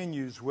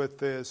continues with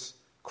this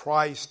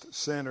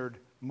Christ-centered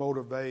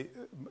motivate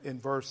in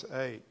verse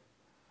 8.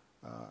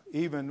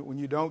 Even when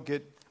you don't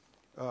get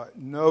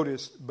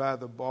noticed by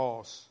the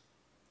boss,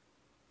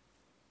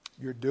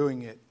 you're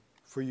doing it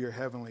for your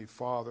heavenly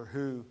Father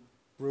who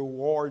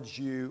rewards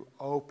you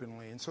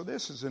openly. And so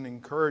this is an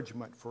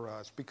encouragement for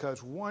us,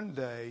 because one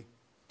day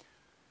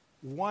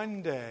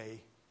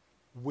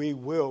we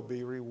will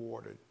be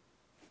rewarded.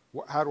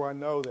 How do I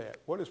know that?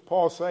 What does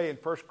Paul say in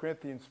 1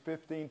 Corinthians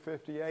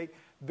 15:58?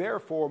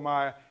 Therefore,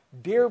 my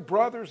dear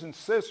brothers and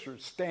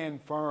sisters,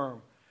 stand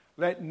firm.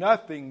 Let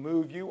nothing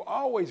move you.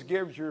 Always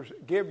give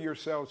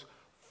yourselves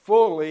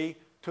fully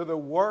to the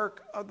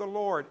work of the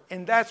Lord.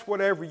 And that's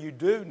whatever you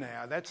do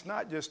now. That's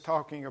not just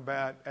talking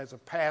about as a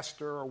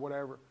pastor or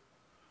whatever.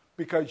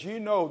 Because you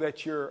know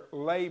that your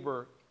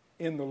labor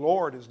in the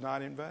Lord is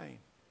not in vain.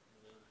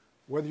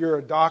 Whether you're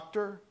a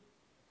doctor,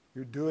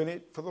 you're doing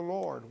it for the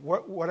Lord.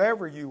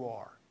 Whatever you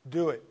are,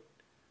 do it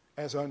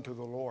as unto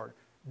the Lord.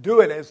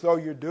 Do it as though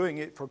you're doing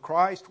it for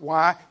Christ.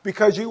 Why?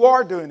 Because you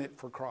are doing it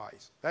for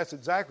Christ. That's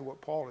exactly what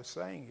Paul is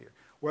saying here.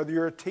 Whether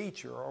you're a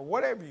teacher or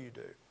whatever you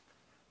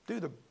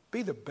do,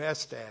 be the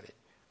best at it.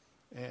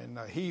 And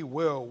he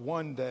will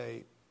one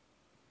day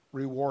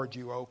reward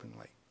you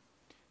openly.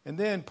 And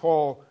then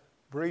Paul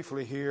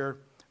briefly here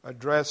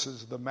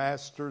addresses the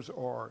masters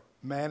or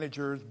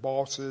managers,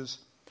 bosses,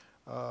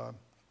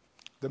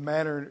 the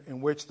manner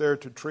in which they're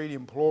to treat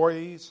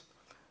employees.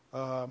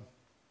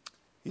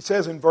 He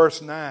says in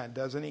verse 9,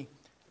 doesn't he?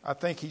 I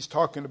think he's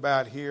talking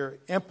about here,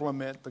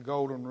 implement the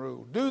golden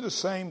rule. Do the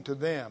same to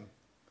them.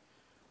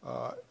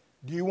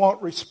 Do you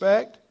want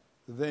respect?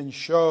 Then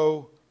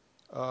show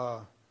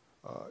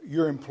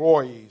your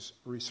employees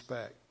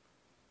respect.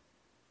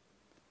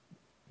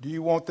 Do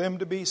you want them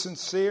to be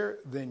sincere?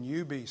 Then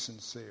you be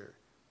sincere.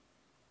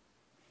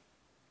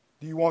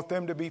 Do you want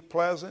them to be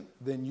pleasant?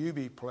 Then you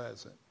be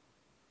pleasant.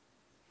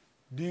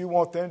 Do you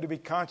want them to be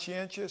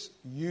conscientious?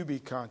 You be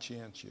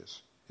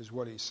conscientious, is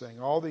what he's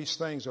saying. All these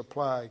things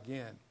apply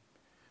again.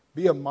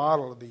 Be a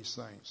model of these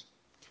things.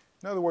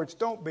 In other words,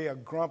 don't be a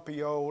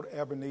grumpy old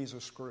Ebenezer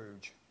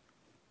Scrooge.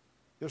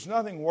 There's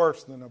nothing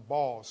worse than a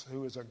boss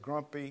who is a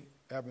grumpy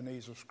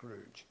Ebenezer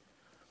Scrooge.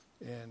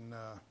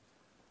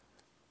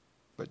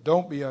 But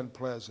don't be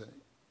unpleasant.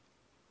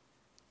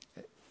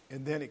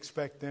 And then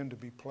expect them to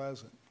be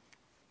pleasant.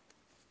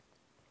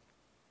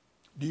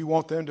 Do you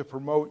want them to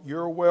promote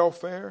your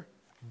welfare?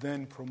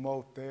 Then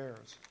promote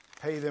theirs.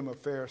 Pay them a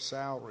fair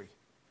salary.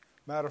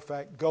 Matter of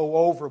fact, go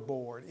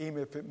overboard, even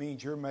if it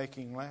means you're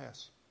making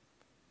less.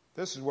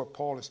 This is what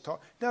Paul is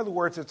talking. In other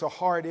words, it's a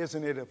heart,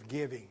 isn't it, of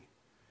giving.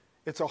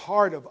 It's a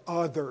heart of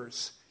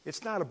others.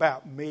 It's not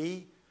about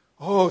me.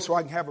 Oh, so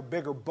I can have a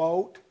bigger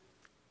boat.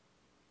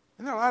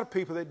 And there are a lot of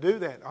people that do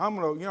that. I'm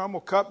going to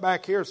cut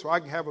back here so I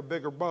can have a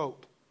bigger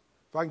boat.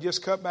 If I can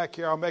just cut back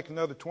here, I'll make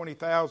another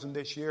 $20,000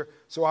 this year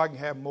so I can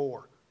have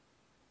more.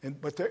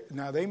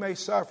 Now they may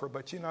suffer,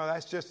 but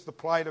that's just the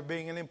plight of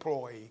being an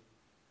employee.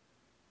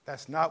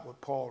 That's not what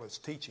Paul is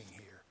teaching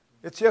here.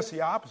 It's just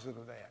the opposite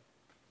of that.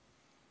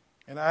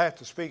 And I have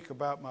to speak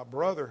about my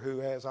brother who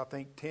has, I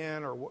think,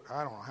 10 or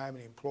I don't know how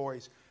many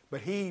employees,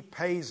 but he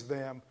pays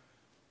them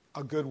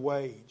a good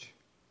wage,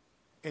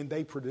 and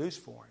they produce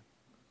for him.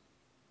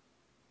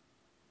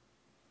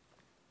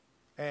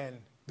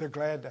 And they're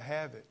glad to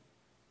have it.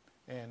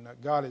 And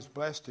God has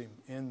blessed him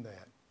in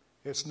that.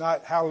 It's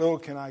not how little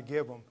can I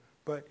give them,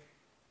 but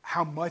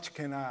how much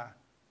can I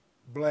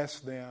bless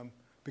them,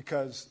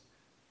 because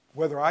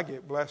whether I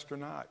get blessed or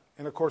not.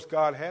 And of course,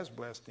 God has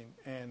blessed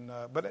him.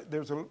 But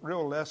there's a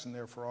real lesson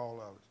there for all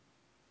of us.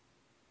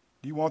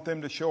 Do you want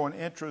them to show an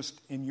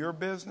interest in your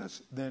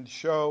business? Then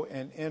show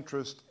an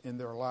interest in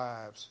their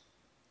lives.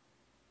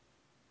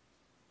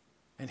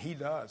 And he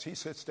does. He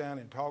sits down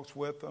and talks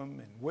with them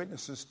and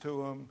witnesses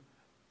to them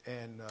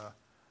and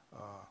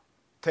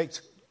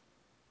takes,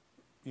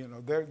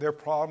 their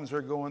problems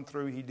they're going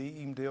through. He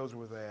even deals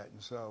with that.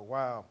 And so,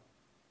 wow.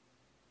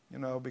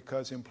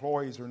 Because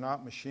employees are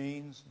not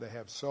machines. They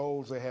have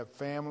souls. They have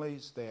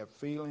families. They have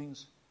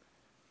feelings.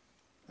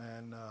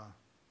 And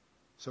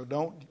So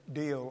don't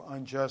deal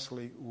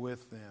unjustly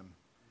with them.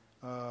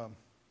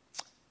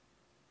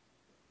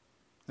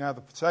 Now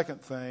the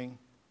second thing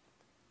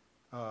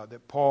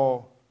that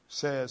Paul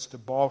says to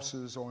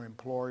bosses or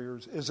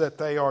employers is that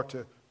they are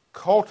to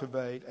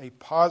cultivate a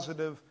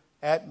positive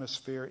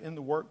atmosphere in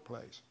the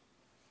workplace.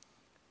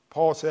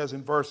 Paul says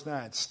in verse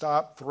 9,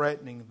 stop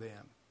threatening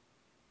them.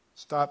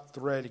 Stop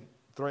threatening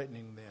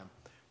them.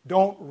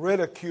 Don't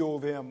ridicule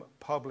them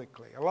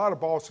publicly. A lot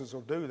of bosses will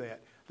do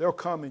that. They'll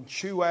come and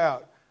chew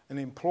out an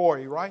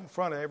employee right in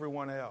front of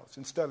everyone else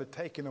instead of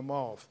taking them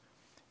off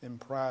in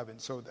private.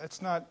 So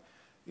that's not,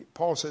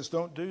 Paul says,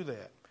 don't do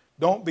that.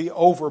 Don't be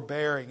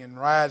overbearing and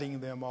riding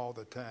them all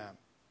the time.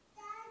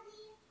 Daddy,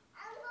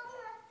 I'm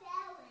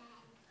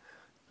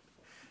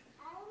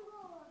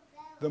going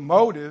to The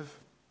motive,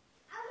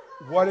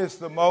 what is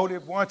the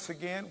motive? Once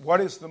again, what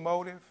is the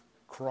motive?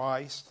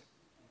 Christ.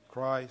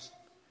 Christ.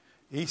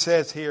 He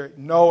says here,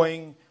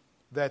 knowing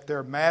that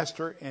their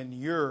master and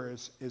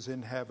yours is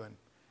in heaven,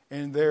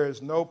 and there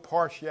is no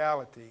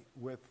partiality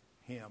with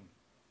him.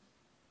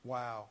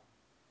 Wow.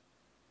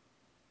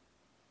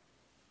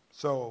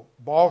 So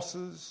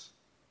bosses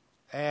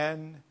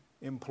and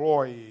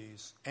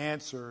employees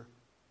answer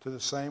to the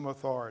same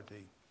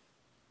authority,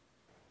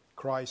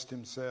 Christ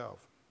himself.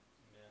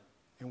 Amen.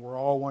 And we're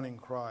all one in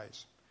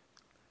Christ.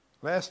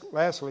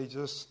 Lastly,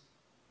 just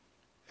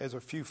as a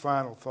few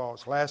final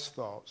thoughts, last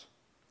thoughts.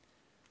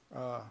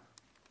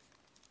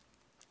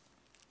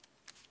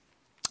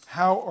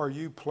 How are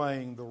you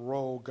playing the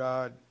role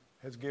God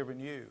has given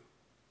you?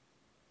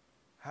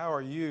 How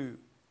are you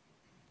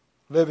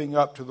living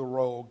up to the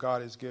role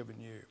God has given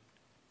you?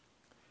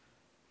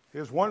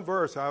 Here's one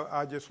verse.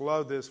 I just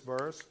love this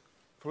verse.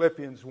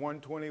 Philippians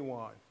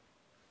 1:21.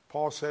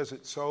 Paul says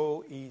it's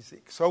so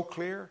easy, so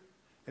clear,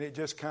 and it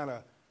just kind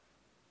of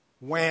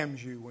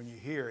whams you when you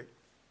hear it.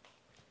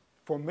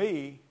 For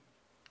me,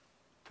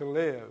 to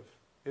live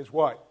is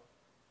what?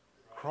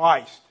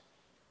 Christ.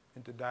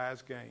 And to die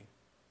is gain.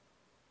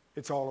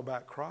 It's all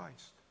about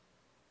Christ.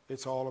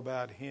 It's all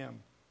about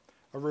him.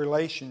 A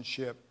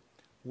relationship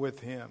with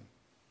him.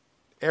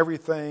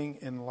 Everything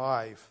in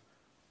life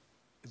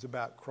is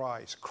about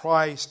Christ.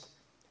 Christ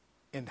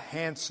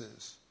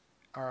enhances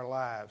our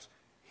lives.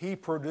 He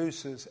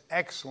produces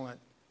excellency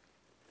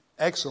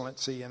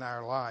in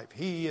our life.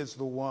 He is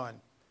the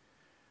one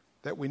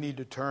that we need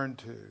to turn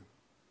to.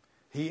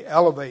 He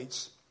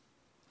elevates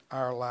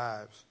our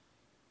lives.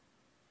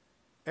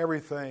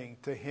 Everything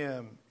to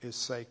him is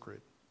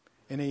sacred.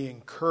 And he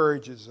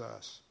encourages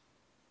us,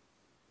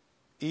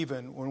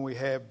 even when we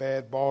have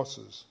bad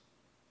bosses,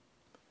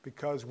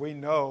 because we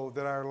know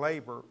that our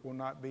labor will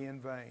not be in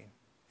vain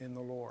in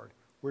the Lord.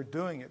 We're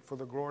doing it for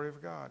the glory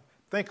of God.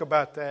 Think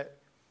about that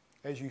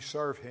as you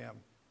serve him.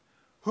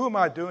 Who am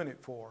I doing it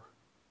for?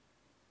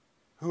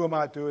 Who am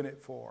I doing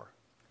it for?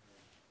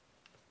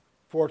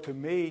 For to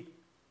me,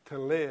 to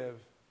live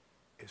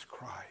is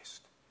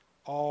Christ.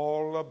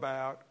 All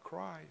about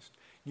Christ.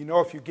 You know,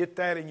 if you get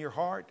that in your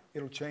heart,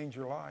 it'll change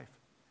your life.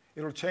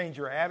 It'll change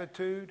your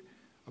attitude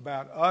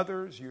about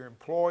others, your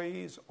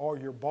employees, or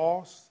your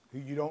boss who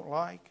you don't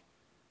like.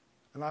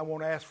 And I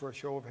won't ask for a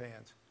show of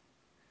hands,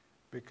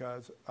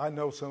 because I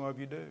know some of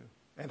you do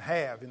and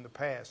have in the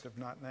past, if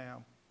not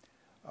now.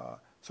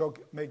 So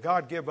may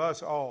God give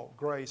us all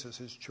grace as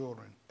his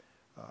children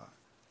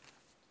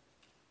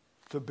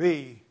to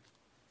be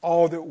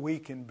all that we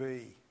can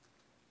be,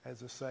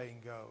 as the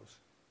saying goes,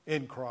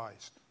 in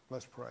Christ.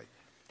 Let's pray.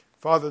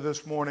 Father,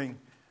 this morning,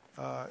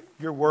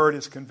 your word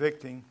is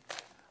convicting.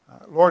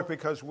 Lord,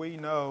 because we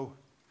know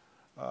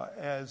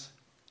as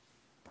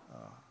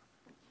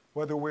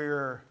whether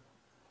we're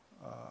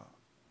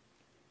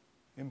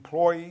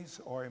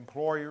employees or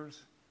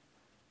employers,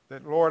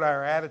 that, Lord,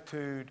 our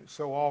attitude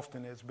so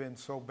often has been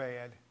so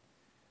bad.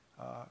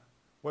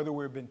 Whether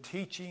we've been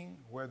teaching,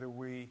 whether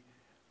we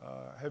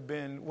have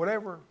been,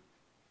 whatever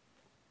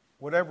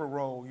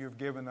role you've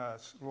given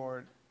us,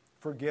 Lord,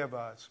 forgive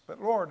us. But,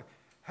 Lord,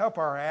 help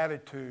our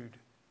attitude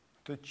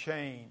to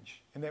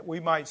change, and that we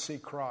might see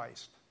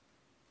Christ.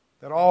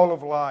 That all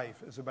of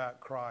life is about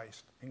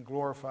Christ and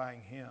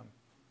glorifying him.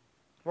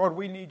 Lord,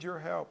 we need your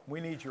help. We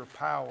need your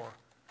power.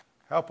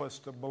 Help us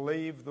to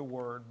believe the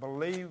word,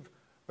 believe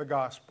the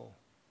gospel.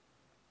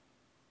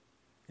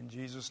 In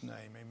Jesus'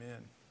 name,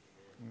 amen.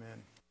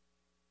 Amen.